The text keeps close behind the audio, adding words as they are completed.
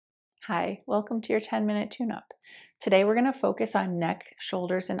Hi, welcome to your 10-minute tune-up. Today we're going to focus on neck,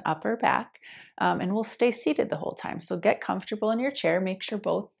 shoulders, and upper back, and we'll stay seated the whole time. So get comfortable in your chair. Make sure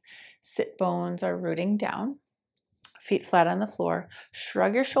both sit bones are rooting down, feet flat on the floor.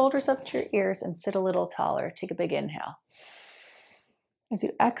 Shrug your shoulders up to your ears and sit a little taller. Take a big inhale. As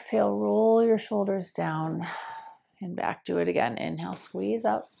you exhale, roll your shoulders down and back. Do it again. Inhale, squeeze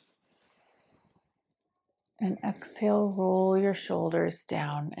up. And exhale, roll your shoulders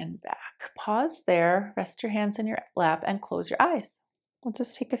down and back. Pause there, rest your hands in your lap, and close your eyes. We'll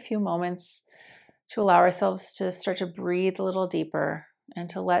just take a few moments to allow ourselves to start to breathe a little deeper and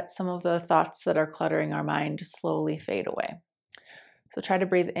to let some of the thoughts that are cluttering our mind slowly fade away. So try to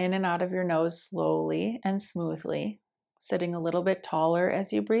breathe in and out of your nose slowly and smoothly, sitting a little bit taller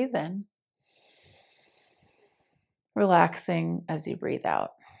as you breathe in, relaxing as you breathe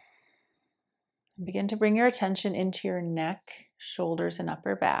out. Begin to bring your attention into your neck, shoulders, and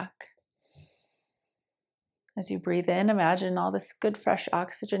upper back. As you breathe in, imagine all this good fresh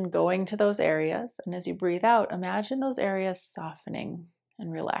oxygen going to those areas. And as you breathe out, imagine those areas softening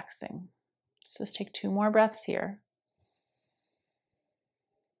and relaxing. So just take 2 more breaths here.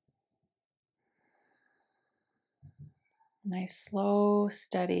 Nice, slow,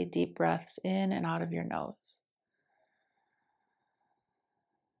 steady, deep breaths in and out of your nose.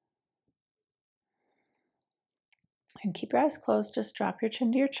 And keep your eyes closed. Just drop your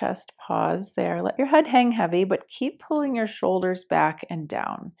chin to your chest. Pause there. Let your head hang heavy, but keep pulling your shoulders back and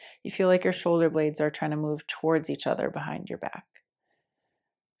down. You feel like your shoulder blades are trying to move towards each other behind your back.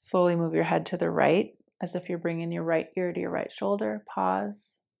 Slowly move your head to the right, as if you're bringing your right ear to your right shoulder.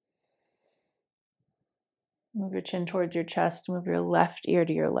 Pause. Move your chin towards your chest. Move your left ear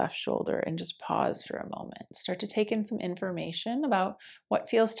to your left shoulder, and just pause for a moment. Start to take in some information about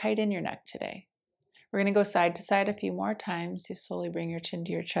what feels tight in your neck today. We're going to go side to side a few more times. You slowly bring your chin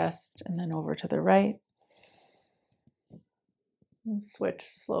to your chest and then over to the right. And switch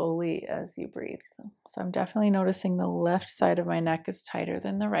slowly as you breathe. So I'm definitely noticing the left side of my neck is tighter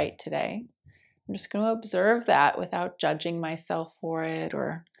than the right today. I'm just going to observe that without judging myself for it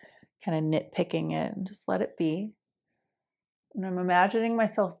or kind of nitpicking it, and just let it be. And I'm imagining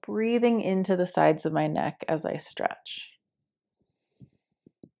myself breathing into the sides of my neck as I stretch.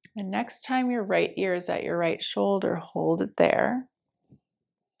 And next time your right ear is at your right shoulder, hold it there.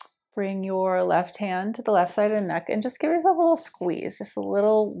 Bring your left hand to the left side of the neck and just give yourself a little squeeze, just a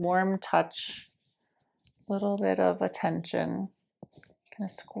little warm touch, a little bit of attention, kind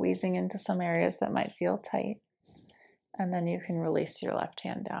of squeezing into some areas that might feel tight. And then you can release your left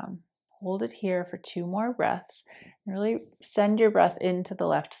hand down. Hold it here for 2 more breaths and really send your breath into the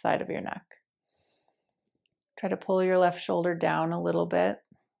left side of your neck. Try to pull your left shoulder down a little bit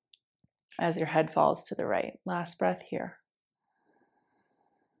as your head falls to the right. Last breath here.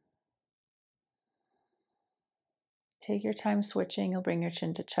 Take your time switching. You'll bring your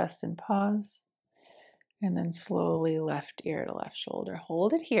chin to chest and pause. And then slowly left ear to left shoulder.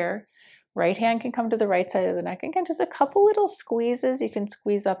 Hold it here. Right hand can come to the right side of the neck. Again, just a couple little squeezes. You can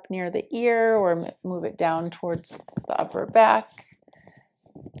squeeze up near the ear or move it down towards the upper back.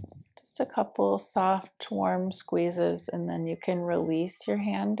 Just a couple soft, warm squeezes, and then you can release your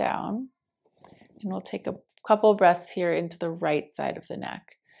hand down. And we'll take a couple breaths here into the right side of the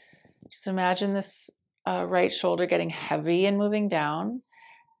neck. Just imagine this right shoulder getting heavy and moving down.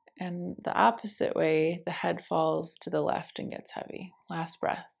 And the opposite way, the head falls to the left and gets heavy. Last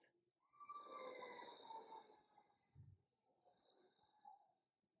breath.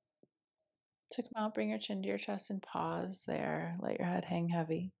 Take them out, bring your chin to your chest and pause there. Let your head hang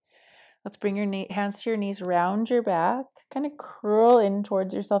heavy. Let's bring your hands to your knees, round your back, kind of curl in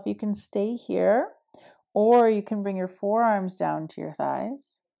towards yourself. You can stay here, or you can bring your forearms down to your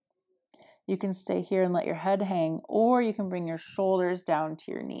thighs. You can stay here and let your head hang, or you can bring your shoulders down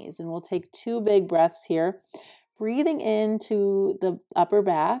to your knees. And we'll take 2 big breaths here, breathing into the upper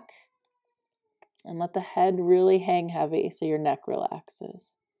back, and let the head really hang heavy so your neck relaxes.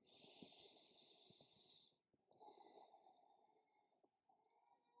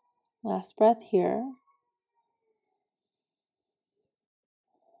 Last breath here.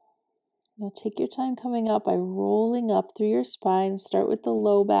 Now take your time coming up by rolling up through your spine. Start with the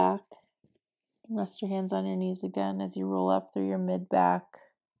low back. Rest your hands on your knees again as you roll up through your mid back.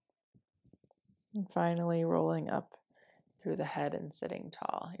 And finally rolling up through the head and sitting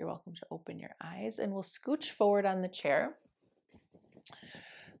tall. You're welcome to open your eyes, and we'll scooch forward on the chair.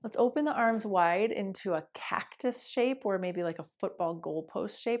 Let's open the arms wide into a cactus shape, or maybe like a football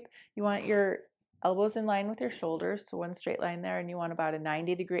goalpost shape. You want your elbows in line with your shoulders, so one straight line there, and you want about a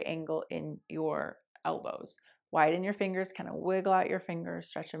 90-degree angle in your elbows. Widen your fingers, kind of wiggle out your fingers,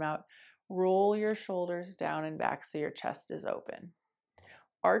 stretch them out. Roll your shoulders down and back so your chest is open.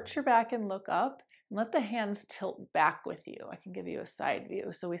 Arch your back and look up, and let the hands tilt back with you. I can give you a side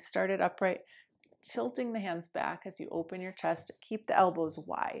view. So we started upright, tilting the hands back as you open your chest. Keep the elbows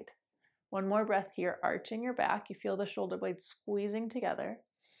wide. One more breath here, arching your back. You feel the shoulder blades squeezing together.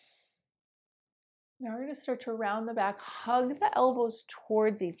 Now we're going to start to round the back, hug the elbows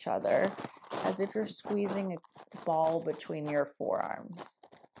towards each other as if you're squeezing a ball between your forearms.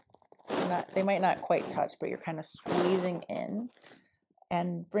 They might not quite touch, but you're kind of squeezing in.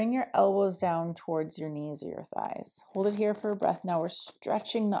 And bring your elbows down towards your knees or your thighs. Hold it here for a breath. Now we're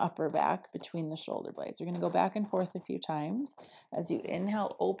stretching the upper back between the shoulder blades. We're going to go back and forth a few times. As you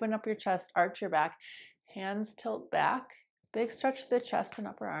inhale, open up your chest, arch your back, hands tilt back. Big stretch to the chest and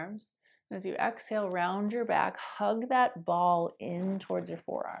upper arms. And as you exhale, round your back, hug that ball in towards your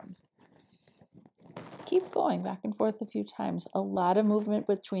forearms. Keep going back and forth a few times. A lot of movement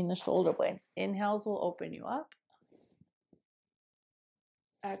between the shoulder blades. Inhales will open you up.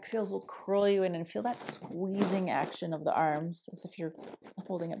 Exhales will curl you in and feel that squeezing action of the arms as if you're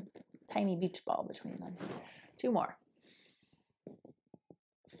holding a tiny beach ball between them. 2 more.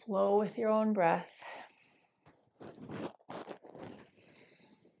 Flow with your own breath.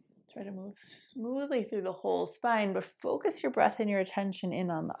 Try to move smoothly through the whole spine, but focus your breath and your attention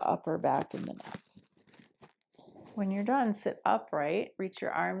in on the upper back and the neck. When you're done, sit upright, reach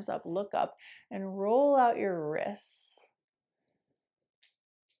your arms up, look up, and roll out your wrists.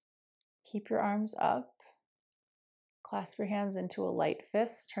 Keep your arms up. Clasp your hands into a light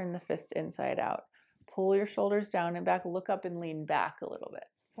fist. Turn the fist inside out. Pull your shoulders down and back. Look up and lean back a little bit.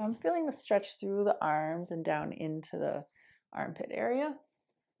 So I'm feeling the stretch through the arms and down into the armpit area.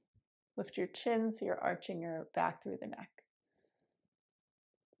 Lift your chin so you're arching your back through the neck.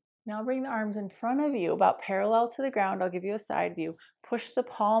 Now bring the arms in front of you, about parallel to the ground. I'll give you a side view. Push the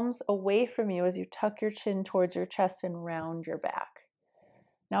palms away from you as you tuck your chin towards your chest and round your back.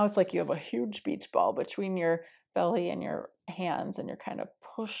 Now it's like you have a huge beach ball between your belly and your hands, and you're kind of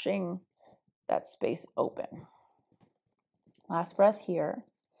pushing that space open. Last breath here.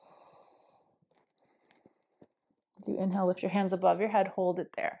 As you inhale, lift your hands above your head, hold it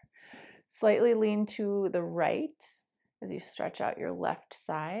there. Slightly lean to the right as you stretch out your left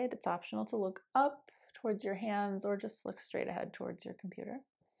side. It's optional to look up towards your hands or just look straight ahead towards your computer.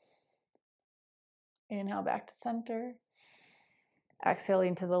 Inhale back to center.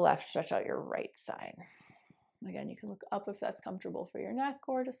 Exhaling to the left, stretch out your right side. Again, you can look up if that's comfortable for your neck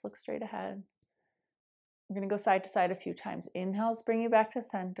or just look straight ahead. We're going to go side to side a few times. Inhales bring you back to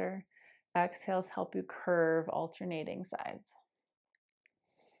center. Exhales help you curve, alternating sides.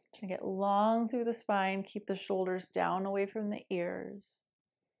 Try to get long through the spine. Keep the shoulders down away from the ears.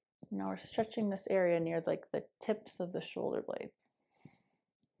 Now we're stretching this area near like the tips of the shoulder blades.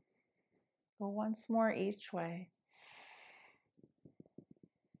 Go once more each way.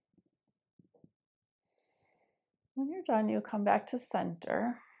 When you're done, you come back to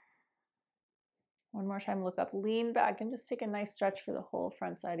center. One more time, look up, lean back, and just take a nice stretch for the whole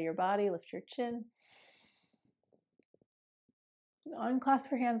front side of your body. Lift your chin.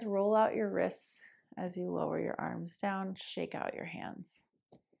 Unclasp your hands, roll out your wrists as you lower your arms down, shake out your hands.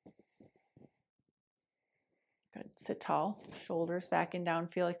 Good. Sit tall, shoulders back and down.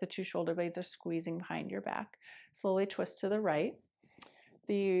 Feel like the 2 shoulder blades are squeezing behind your back. Slowly twist to the right.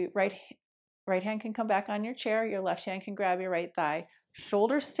 The right hand can come back on your chair. Your left hand can grab your right thigh.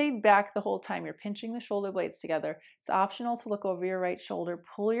 Shoulders stayed back the whole time. You're pinching the shoulder blades together. It's optional to look over your right shoulder.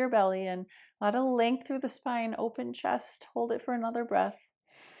 Pull your belly in. A lot of length through the spine. Open chest. Hold it for another breath.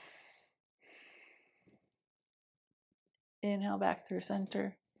 Inhale back through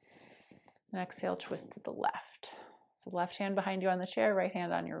center. And exhale, twist to the left. So left hand behind you on the chair, right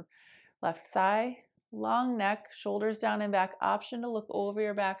hand on your left thigh. Long neck, shoulders down and back. Option to look over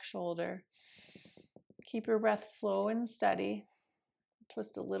your back shoulder. Keep your breath slow and steady.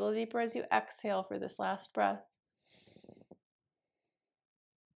 Twist a little deeper as you exhale for this last breath.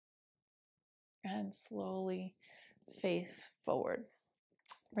 And slowly face forward.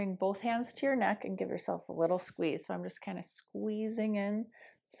 Bring both hands to your neck and give yourself a little squeeze. So I'm just kind of squeezing in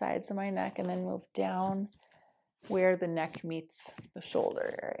the sides of my neck and then move down where the neck meets the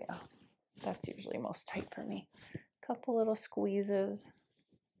shoulder area. That's usually most tight for me. Couple little squeezes.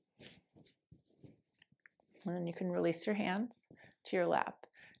 And then you can release your hands to your lap.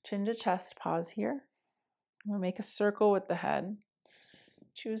 Chin to chest, pause here. I'm going to make a circle with the head.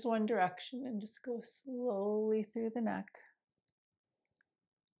 Choose one direction and just go slowly through the neck.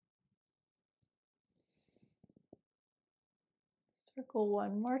 Circle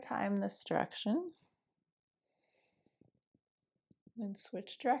one more time this direction. And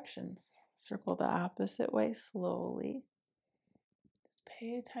switch directions. Circle the opposite way slowly. Just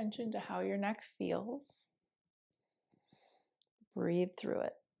pay attention to how your neck feels. Breathe through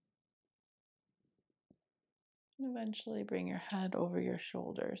it. And eventually bring your head over your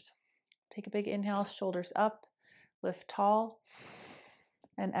shoulders. Take a big inhale, shoulders up, lift tall.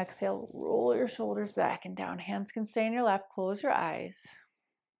 And exhale, roll your shoulders back and down. Hands can stay in your lap. Close your eyes.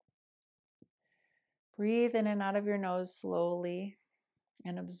 Breathe in and out of your nose slowly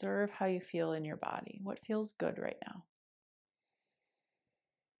and observe how you feel in your body. What feels good right now?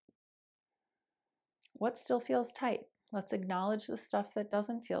 What still feels tight? Let's acknowledge the stuff that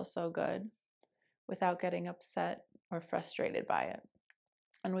doesn't feel so good without getting upset or frustrated by it.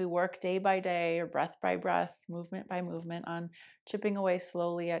 And we work day by day or breath by breath, movement by movement on chipping away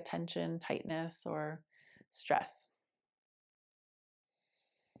slowly at tension, tightness, or stress.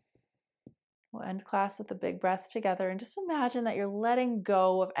 We'll end class with a big breath together and just imagine that you're letting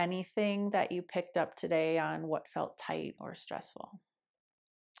go of anything that you picked up today on what felt tight or stressful.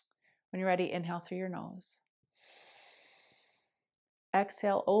 When you're ready, inhale through your nose.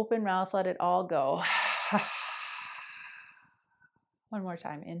 Exhale, open mouth, let it all go. One more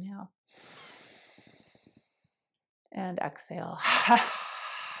time, inhale. And exhale.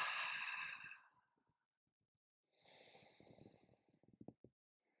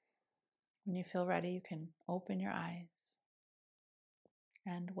 When you feel ready, you can open your eyes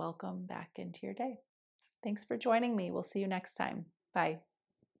and welcome back into your day. Thanks for joining me. We'll see you next time. Bye.